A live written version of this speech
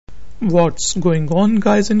What's going on,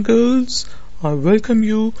 guys and girls? I welcome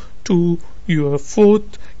you to your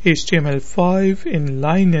fourth HTML5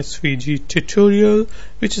 inline SVG tutorial,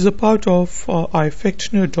 which is a part of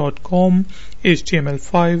ifactner.com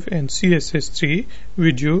HTML5 and CSS3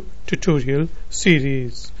 video tutorial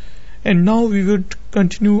series. And now we would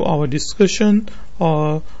continue our discussion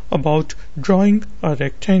about drawing a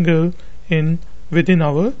rectangle within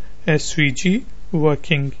our SVG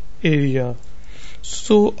working area.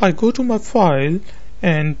 So I go to my file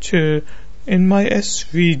and in my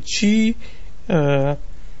SVG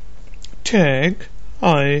tag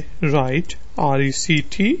I write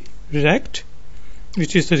rect,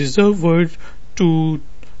 which is the reserved word to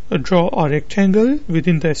draw a rectangle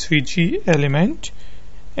within the SVG element,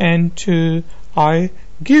 and I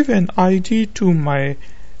give an ID to my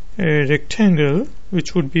rectangle,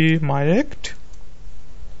 which would be my rect,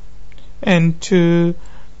 and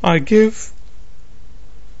I give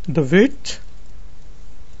the width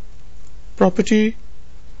property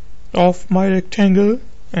of my rectangle,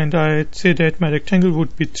 and I say that my rectangle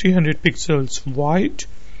would be 300 pixels wide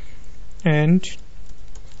and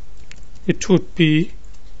it would be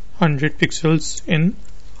 100 pixels in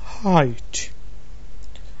height.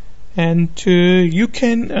 And you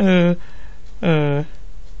can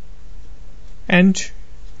end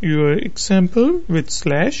your example with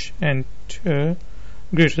slash and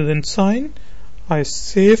greater than sign. I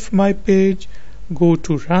save my page, go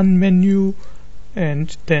to run menu,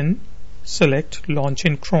 and then select launch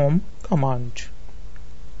in Chrome command.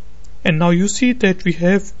 And now you see that we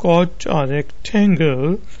have got a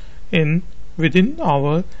rectangle within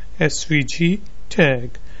our SVG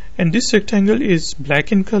tag, and this rectangle is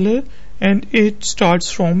black in color and it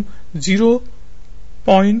starts from 0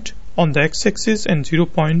 point on the x-axis and 0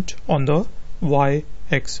 point on the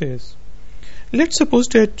y-axis. Let's suppose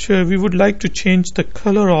that we would like to change the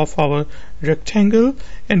color of our rectangle,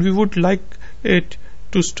 and we would like it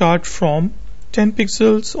to start from 10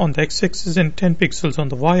 pixels on the x-axis and 10 pixels on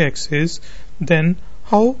the y-axis. Then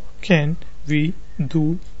how can we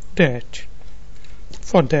do that?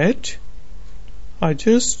 For that, I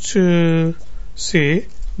just say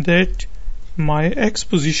that my x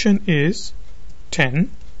position is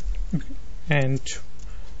 10 and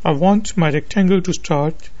I want my rectangle to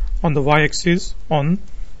start on the y-axis on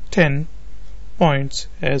 10 points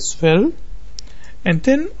as well. And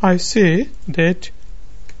then I say that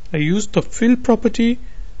I use the fill property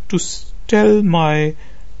to tell my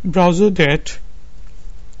browser that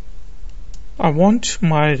I want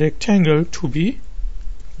my rectangle to be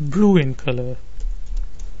blue in color.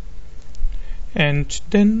 And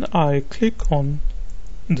then I click on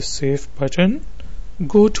the save button,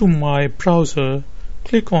 go to my browser,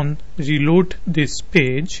 click on reload this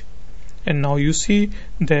page, and now you see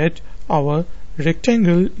that our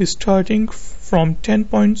rectangle is starting from 10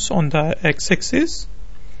 points on the x-axis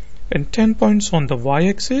and 10 points on the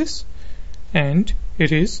y-axis, and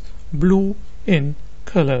it is blue in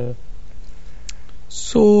color.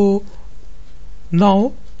 So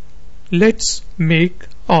now let's make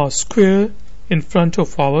a square in front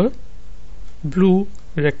of our blue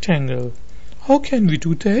rectangle. How can we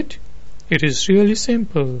do that? It is really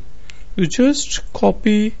simple. You just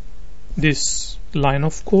copy this line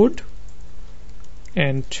of code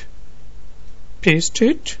and paste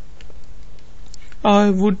it. I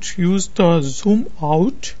would use the zoom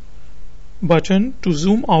out button to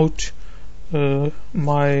zoom out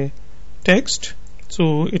my text,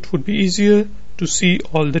 so it would be easier to see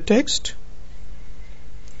all the text.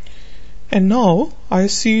 And now I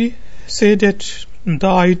say that the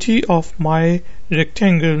ID of my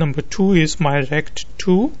rectangle number 2 is my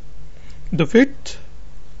rect2. The width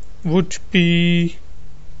would be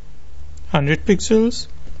 100 pixels,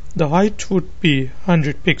 the height would be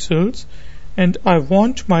 100 pixels, and I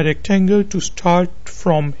want my rectangle to start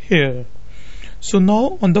from here. So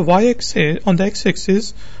now on the y-axis, on the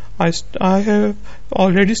x-axis, I have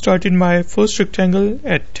already started my first rectangle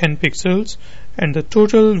at 10 pixels, and the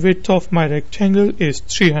total width of my rectangle is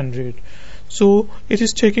 300. So it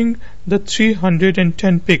is taking the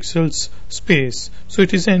 310 pixels space, so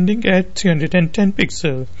it is ending at 310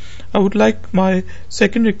 pixels. I would like my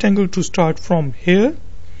second rectangle to start from here,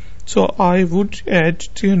 so I would add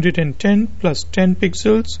 310 plus 10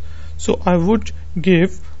 pixels, so I would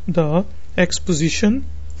give the x position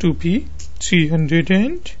to be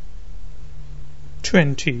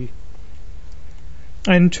 320,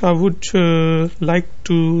 and I would like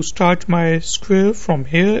to start my square from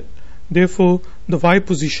here. Therefore, the y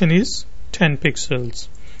position is 10 pixels.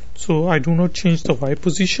 So I do not change the y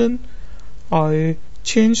position. I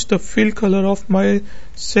change the fill color of my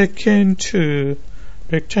second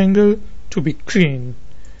rectangle to be green.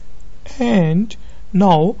 And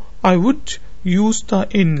now I would use the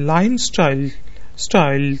inline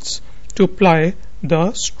styles to apply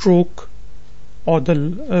the stroke or the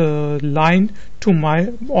line to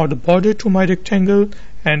my, or the border to my rectangle,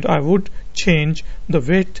 and I would change the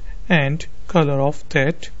width and color of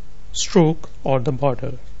that stroke or the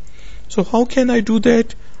border. So how can I do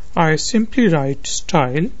that? I simply write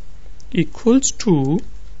style equals to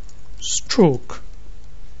stroke,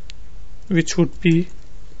 which would be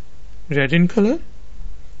red in color.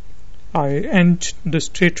 I end the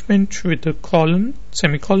statement with a colon,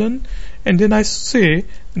 semicolon, and then I say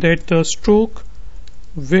that the stroke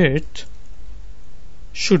width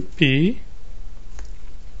should be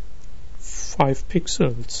 5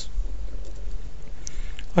 pixels.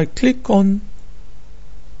 I click on,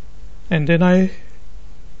 and then I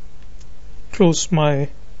close my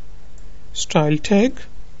style tag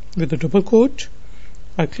with a double quote.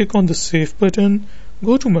 I click on the save button,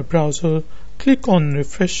 go to my browser, click on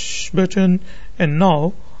refresh button, and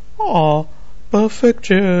now a perfect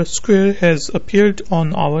square has appeared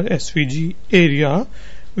on our SVG area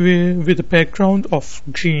with a background of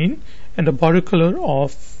green and a border color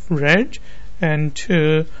of red, and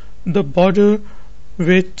the border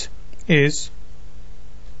width is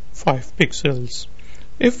 5 pixels.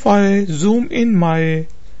 If I zoom in my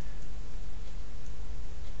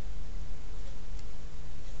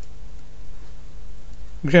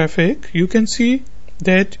graphic, you can see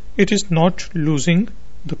that it is not losing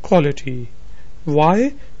the quality.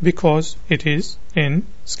 Why? Because it is in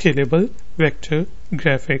scalable vector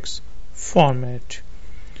graphics format.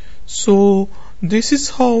 So this is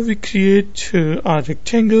how we create a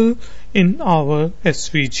rectangle in our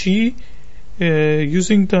SVG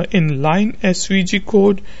using the inline SVG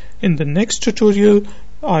code. In the next tutorial,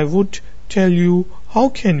 I would tell you how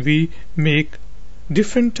can we make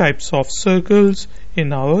different types of circles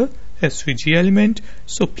in our SVG element.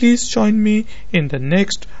 So please join me in the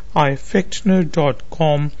next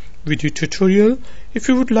ifactner.com video tutorial. If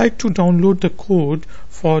you would like to download the code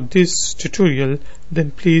for this tutorial,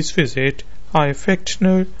 then please visit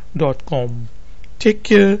ifactner.com. Take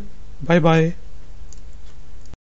care. Bye bye.